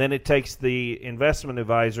 and then it takes the investment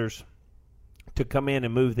advisors to come in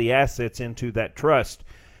and move the assets into that trust.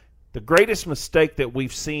 The greatest mistake that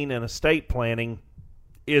we've seen in estate planning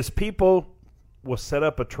is people will set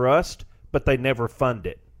up a trust, but they never fund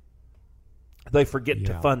it. They forget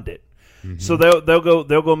to fund it. Mm-hmm. So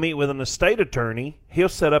they'll go meet with an estate attorney. He'll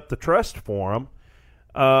set up the trust for them,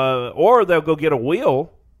 or they'll go get a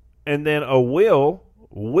will, and then a will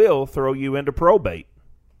throw you into probate.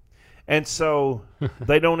 And so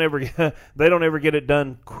they don't ever get it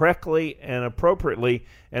done correctly and appropriately.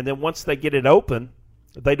 And then once they get it open,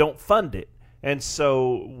 they don't fund it. And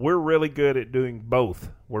so we're really good at doing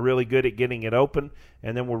both. We're really good at getting it open,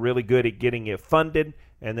 and then we're really good at getting it funded,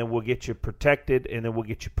 and then we'll get you protected, and then we'll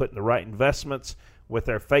get you put in the right investments with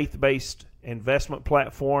our faith-based investment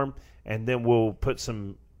platform, and then we'll put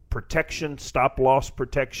some protection, stop-loss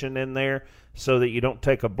protection in there so that you don't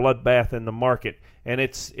take a bloodbath in the market. And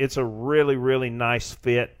it's a really, really nice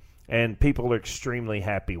fit, and people are extremely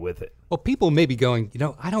happy with it. Well, people may be going,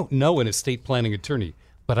 I don't know an estate planning attorney,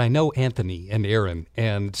 but I know Anthony and Aaron,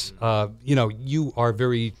 and,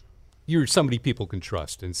 you're somebody people can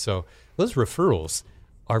trust. And so those referrals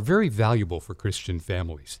are very valuable for Christian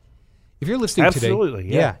families. If you're listening Absolutely,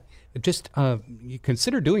 today, yeah. Just you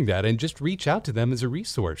consider doing that and just reach out to them as a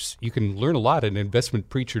resource. You can learn a lot at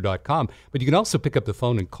investmentpreacher.com, but you can also pick up the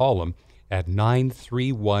phone and call them at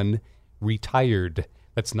 931-RETIRED.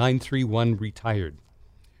 That's 931-RETIRED.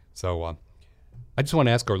 So I just want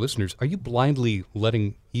to ask our listeners, are you blindly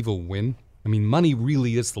letting evil win? Money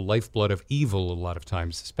really is the lifeblood of evil a lot of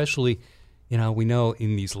times, especially, we know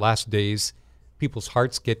in these last days, people's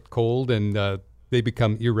hearts get cold and they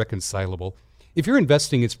become irreconcilable. If you're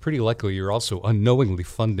investing, it's pretty likely you're also unknowingly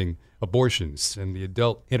funding abortions and the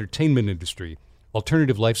adult entertainment industry,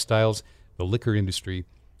 alternative lifestyles, the liquor industry,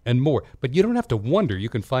 and more. But you don't have to wonder. You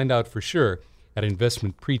can find out for sure at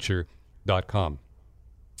investmentpreacher.com.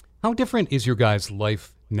 How different is your guys'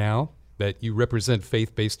 life now that you represent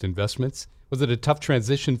faith-based investments? Was it a tough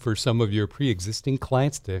transition for some of your pre-existing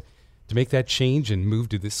clients to make that change and move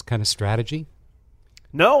to this kind of strategy?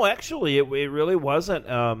 No, actually, it really wasn't.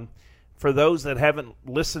 For those that haven't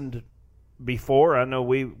listened before, I know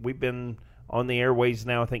we've been on the airways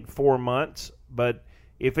now, I think 4 months. But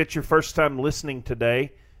if it's your first time listening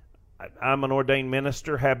today, I'm an ordained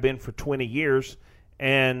minister, have been for 20 years,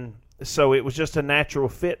 and so it was just a natural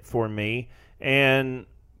fit for me. And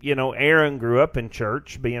you know, Aaron grew up in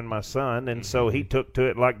church, being my son, and so he took to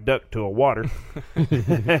it like duck to a water.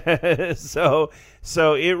 So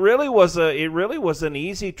it really was an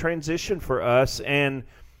easy transition for us. And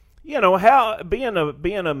you know, how being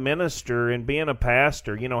a minister and being a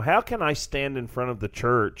pastor, you know, how can I stand in front of the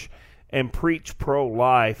church and preach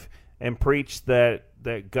pro-life and preach that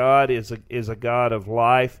God is a God of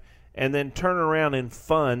life, and then turn around and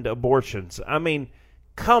fund abortions? I mean,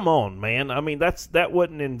 come on, man. I mean, that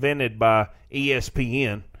wasn't invented by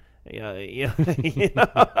ESPN. Or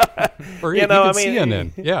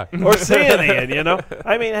CNN. Yeah. Or CNN, you know.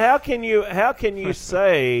 I mean, how can you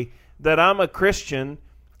say that I'm a Christian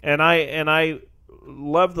and I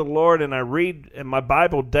love the Lord and I read my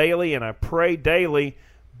Bible daily and I pray daily,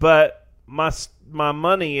 but my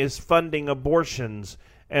money is funding abortions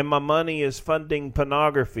and my money is funding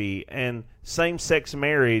pornography and same-sex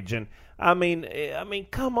marriage? And I mean,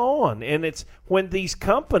 come on. And it's when these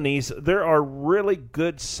companies, there are really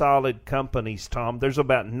good, solid companies, Tom. There's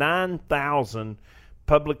about 9,000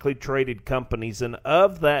 publicly traded companies, and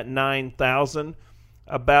of that 9,000,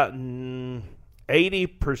 about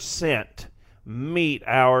 80% meet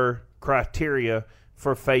our criteria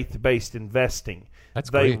for faith-based investing. That's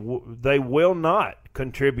great. They will not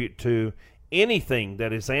contribute to anything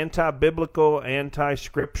that is anti-biblical,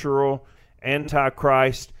 anti-scriptural,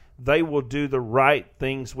 anti-Christ. They will do the right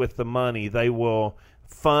things with the money. They will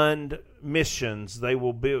fund missions. They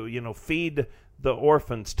will build, feed the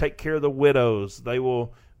orphans, take care of the widows. They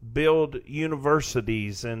will build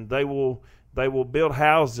universities, and they will build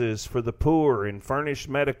houses for the poor and furnish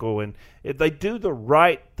medical. And they do the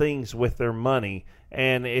right things with their money.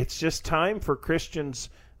 And it's just time for Christians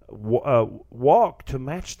walk to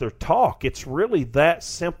match their talk. It's really that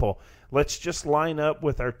simple. Let's just line up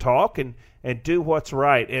with our talk and do what's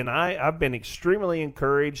right. And I've been extremely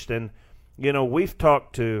encouraged. And, we've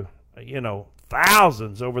talked to,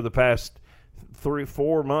 thousands over the past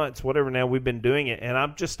 3-4 months, whatever now we've been doing it. And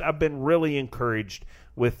I've been really encouraged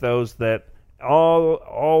with those that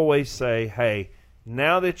always say, hey,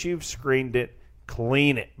 now that you've screened it,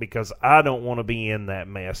 clean it, because I don't want to be in that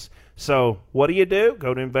mess. So what do?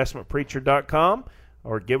 Go to investmentpreacher.com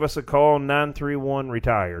or give us a call,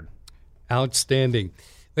 931-RETIRED. Outstanding.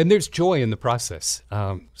 And there's joy in the process.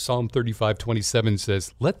 Psalm 35:27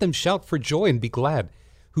 says, "Let them shout for joy and be glad,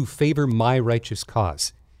 who favor my righteous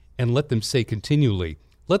cause. And let them say continually,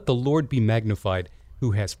 let the Lord be magnified,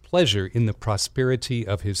 who has pleasure in the prosperity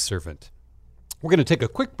of his servant." We're going to take a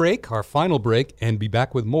quick break, our final break, and be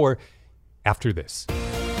back with more after this.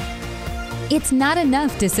 It's not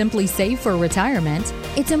enough to simply save for retirement.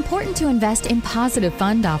 It's important to invest in positive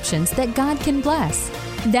fund options that God can bless.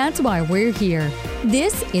 That's why we're here.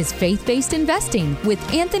 This is Faith-Based Investing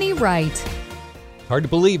with Anthony Wright. Hard to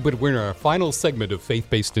believe, but we're in our final segment of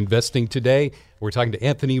Faith-Based Investing today. We're talking to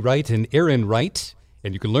Anthony Wright and Aaron Wright,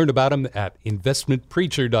 and you can learn about them at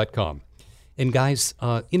investmentpreacher.com. And guys,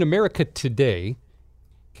 in America today,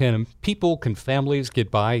 can families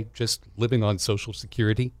get by just living on Social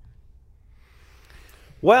Security?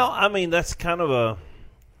 Well, I mean, that's kind of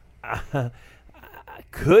a...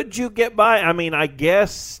 could you get by? I mean, I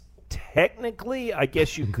guess technically,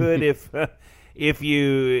 you could if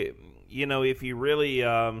you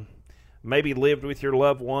really maybe lived with your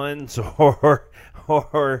loved ones or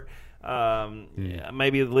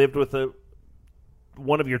maybe lived with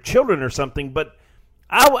one of your children or something. But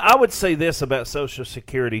I would say this about Social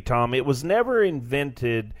Security, Tom. It was never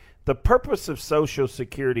invented. The purpose of Social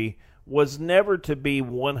Security was never to be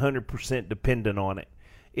 100% dependent on it.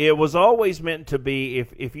 It was always meant to be,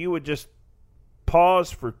 if you would just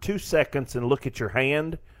pause for 2 seconds and look at your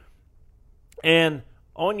hand, and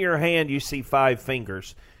on your hand you see 5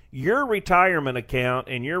 fingers. Your retirement account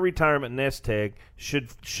and your retirement nest egg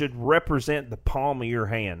should represent the palm of your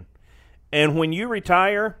hand. And when you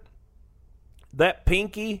retire, that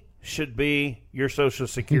pinky should be your Social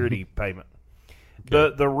Security payment.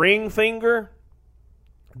 Okay. The ring finger,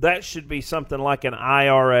 that should be something like an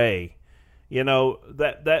IRA.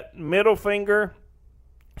 That middle finger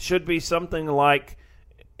should be something like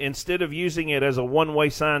instead of using it as a one-way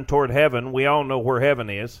sign toward heaven, we all know where heaven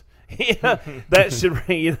is.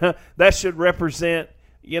 That should represent,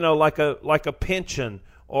 like a pension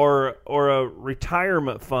or a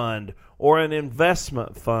retirement fund or an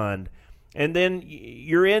investment fund. And then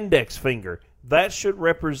your index finger, that should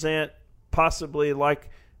represent possibly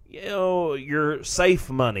your safe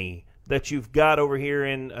money that you've got over here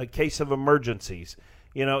in a case of emergencies.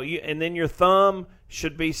 And then your thumb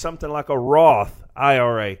should be something like a Roth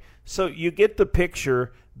IRA. So you get the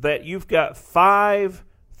picture that you've got 5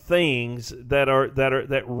 things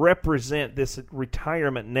that represent this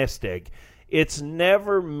retirement nest egg. It's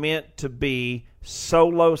never meant to be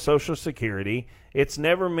solo Social Security. It's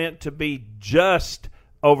never meant to be just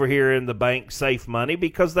over here in the bank safe money,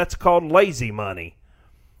 because that's called lazy money.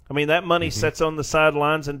 I mean, that money sits on the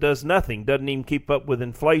sidelines and does nothing, doesn't even keep up with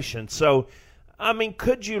inflation. So, I mean,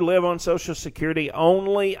 could you live on Social Security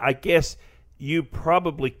only? I guess you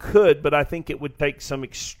probably could, but I think it would take some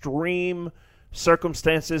extreme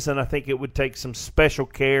circumstances, and I think it would take some special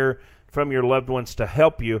care from your loved ones to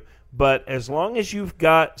help you. But as long as you've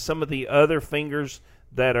got some of the other fingers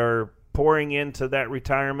that are pouring into that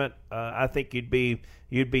retirement, I think you'd be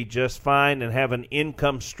just fine and have an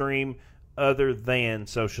income stream other than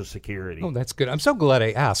Social Security. Oh, that's good. I'm so glad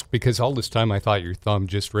I asked, because all this time I thought your thumb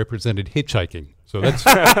just represented hitchhiking. So that's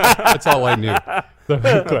that's all I knew.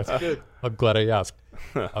 I'm glad I asked.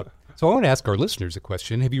 So I want to ask our listeners a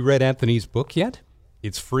question. Have you read Anthony's book yet?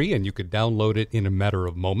 It's free, and you could download it in a matter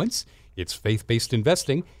of moments. It's faith-based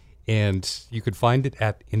investing, and you could find it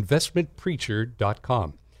at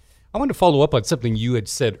investmentpreacher.com. I want to follow up on something you had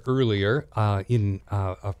said earlier in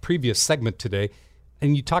a previous segment today,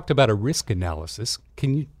 and you talked about a risk analysis.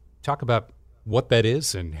 Can you talk about what that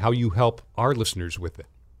is and how you help our listeners with it?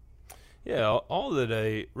 Yeah, all that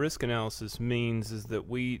a risk analysis means is that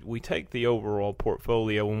we take the overall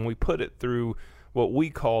portfolio and we put it through what we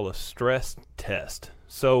call a stress test.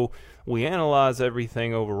 So we analyze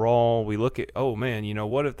everything overall. We look at, oh man,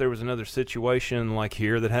 what if there was another situation like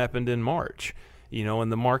here that happened in March,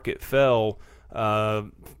 and the market fell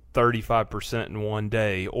 35% in one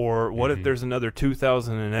day? Or what if there's another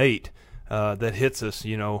 2008 that hits us?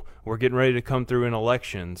 We're getting ready to come through an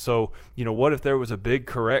election. So, what if there was a big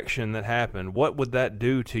correction that happened? What would that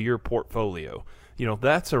do to your portfolio?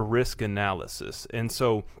 That's a risk analysis. And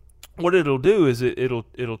so what it'll do is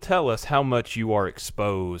it'll tell us how much you are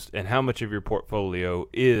exposed and how much of your portfolio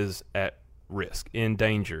is at risk, in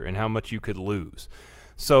danger, and how much you could lose.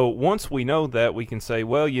 So once we know that, we can say,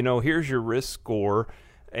 well, here's your risk score.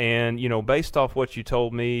 And, based off what you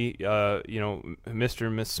told me, Mr.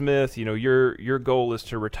 and Miss Smith, your goal is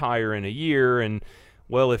to retire in a year. And,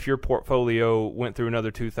 well, if your portfolio went through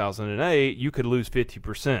another 2008, you could lose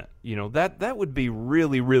 50%. That would be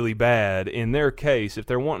really, really bad in their case if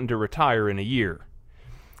they're wanting to retire in a year.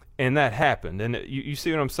 And that happened. And you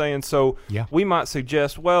see what I'm saying? So we might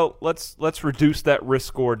suggest, well, let's reduce that risk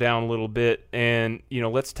score down a little bit. And,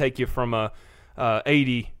 let's take you from a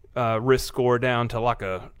 80 risk score down to like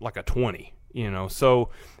a 20, so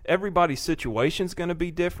everybody's situation is going to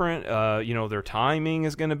be different. Their timing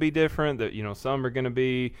is going to be different. That, some are going to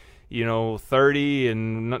be, 30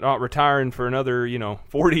 and not retiring for another,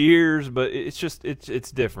 40 years, but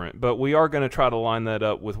it's different. But we are going to try to line that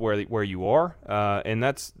up with where you are. And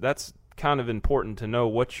that's kind of important to know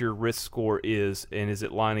what your risk score is, and is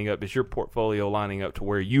it lining up? Is your portfolio lining up to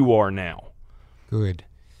where you are now? Good.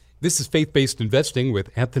 This is Faith-Based Investing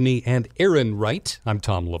with Anthony and Aaron Wright. I'm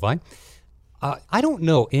Tom Levine. I don't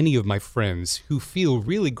know any of my friends who feel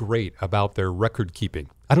really great about their record keeping.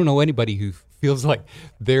 I don't know anybody who feels like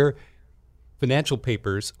their financial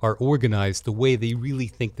papers are organized the way they really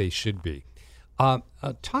think they should be.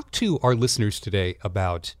 Talk to our listeners today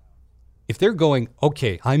about if they're going,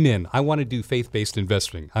 okay, I'm in. I want to do faith-based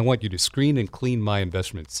investing. I want you to screen and clean my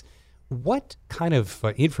investments. What kind of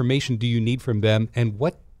information do you need from them, and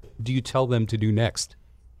what do you tell them to do next?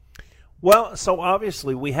 Well, so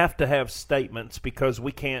obviously we have to have statements, because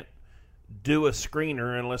we can't do a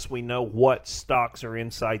screener unless we know what stocks are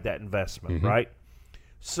inside that investment, right?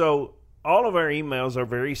 So all of our emails are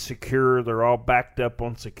very secure. They're all backed up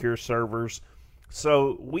on secure servers.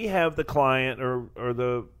 So we have the client or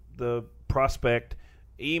the prospect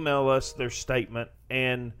email us their statement,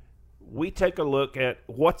 and we take a look at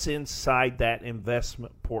what's inside that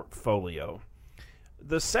investment portfolio.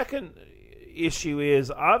 The second issue is,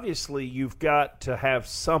 obviously, you've got to have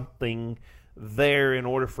something there in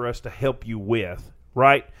order for us to help you with,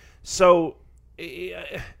 right? So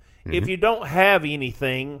if you don't have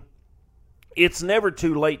anything, it's never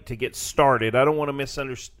too late to get started. I don't want to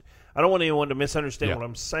I don't want anyone to misunderstand what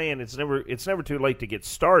I'm saying. It's never too late to get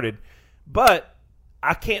started, but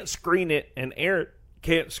I can't screen it, and Aaron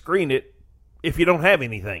can't screen it if you don't have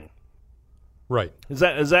anything. Right. Is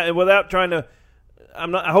that without trying to?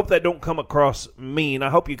 I hope that don't come across mean. I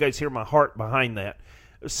hope you guys hear my heart behind that.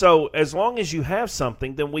 So as long as you have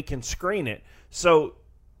something, then we can screen it. So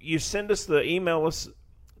you send us email us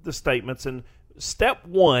the statements, and step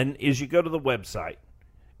one is you go to the website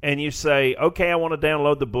and you say, okay, I want to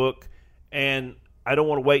download the book, and I don't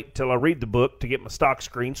want to wait until I read the book to get my stock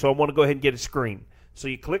screen, so I want to go ahead and get it screened. So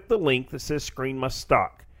you click the link that says Screen My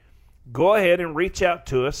Stock. Go ahead and reach out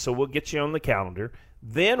to us, so we'll get you on the calendar.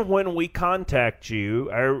 Then when we contact you,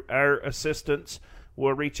 our assistants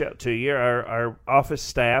will reach out to you, our office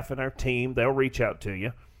staff and our team, they'll reach out to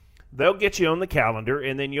you. They'll get you on the calendar,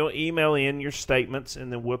 and then you'll email in your statements,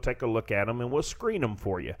 and then we'll take a look at them, and we'll screen them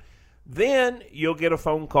for you. Then you'll get a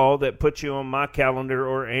phone call that puts you on my calendar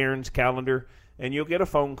or Aaron's calendar, and you'll get a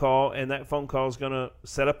phone call, and that phone call is going to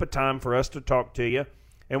set up a time for us to talk to you,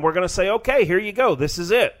 and we're going to say, okay, here you go. This is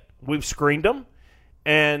it. We've screened them,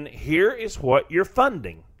 and here is what you're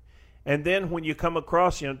funding. And then when you come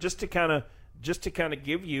across, just to kind of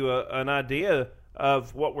give you an idea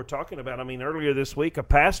of what we're talking about. I mean, earlier this week, a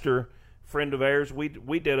pastor friend of ours, we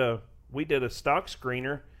did a stock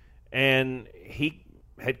screener, and he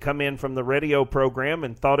had come in from the radio program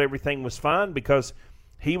and thought everything was fine because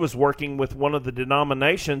he was working with one of the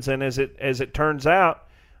denominations, and as it turns out,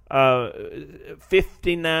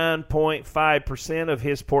 59.5% of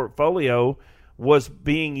his portfolio was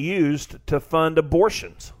being used to fund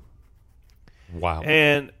abortions. Wow.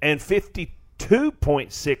 And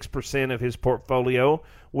 52.6% of his portfolio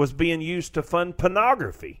was being used to fund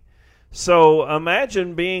pornography. So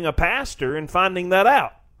imagine being a pastor and finding that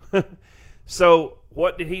out. So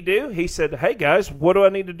what did he do? He said, hey, guys, what do I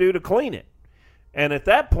need to do to clean it? And at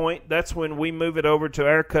that point, that's when we move it over to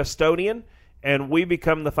our custodian, and we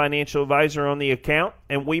become the financial advisor on the account,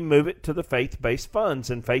 and we move it to the faith-based funds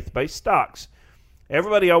and faith-based stocks.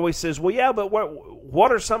 Everybody always says, well, yeah, but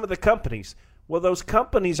what are some of the companies? Well, those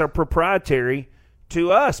companies are proprietary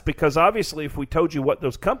to us because obviously if we told you what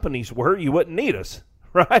those companies were, you wouldn't need us,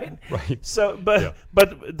 right? Right. So,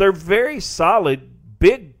 but they're very solid,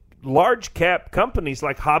 big, large cap companies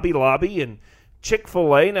like Hobby Lobby and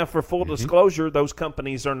Chick-fil-A. Now, for full disclosure, those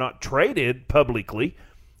companies are not traded publicly,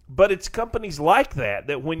 but it's companies like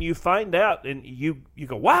that when you find out and you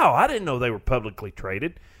go, wow, I didn't know they were publicly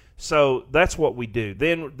traded. So that's what we do.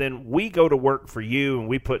 Then we go to work for you, and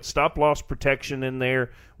we put stop-loss protection in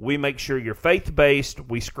there. We make sure you're faith-based.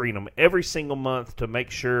 We screen them every single month to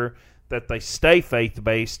make sure that they stay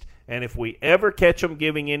faith-based. And if we ever catch them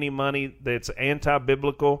giving any money that's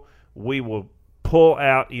anti-biblical, we will pull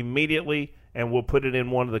out immediately, and we'll put it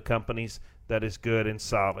in one of the companies that is good and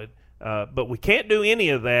solid. But we can't do any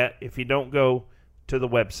of that if you don't go to the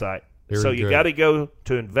website. Very so you good. got to go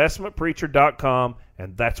to investmentpreacher.com,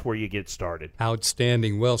 and that's where you get started.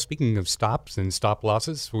 Outstanding. Well, speaking of stops and stop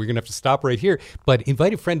losses, we're going to have to stop right here. But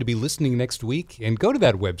invite a friend to be listening next week and go to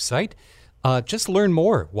that website. Just learn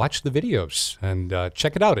more. Watch the videos and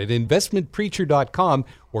check it out at investmentpreacher.com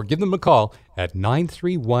or give them a call at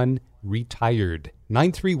 931-RETIRED.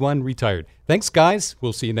 931-RETIRED. Thanks, guys.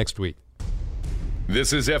 We'll see you next week.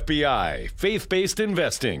 This is FBI, Faith-Based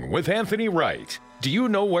Investing with Anthony Wright. Do you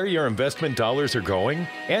know where your investment dollars are going?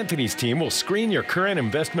 Anthony's team will screen your current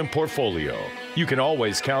investment portfolio. You can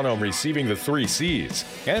always count on receiving the 3 C's.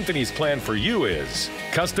 Anthony's plan for you is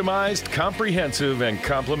customized, comprehensive, and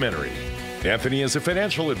complimentary. Anthony is a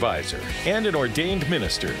financial advisor and an ordained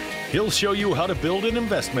minister. He'll show you how to build an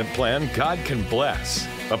investment plan God can bless,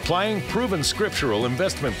 applying proven scriptural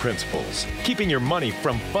investment principles, keeping your money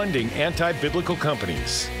from funding anti-biblical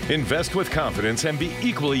companies. Invest with confidence and be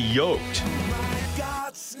equally yoked.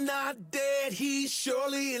 God's not dead, he's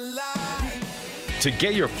surely alive. To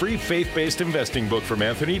get your free faith-based investing book from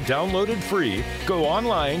Anthony downloaded free, go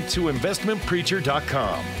online to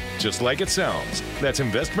investmentpreacher.com. Just like it sounds, that's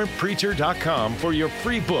investmentpreacher.com for your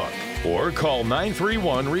free book. Or call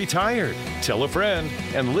 931-RETIRED. Tell a friend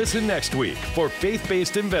and listen next week for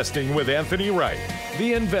Faith-Based Investing with Anthony Wright,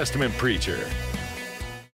 the Investment Preacher.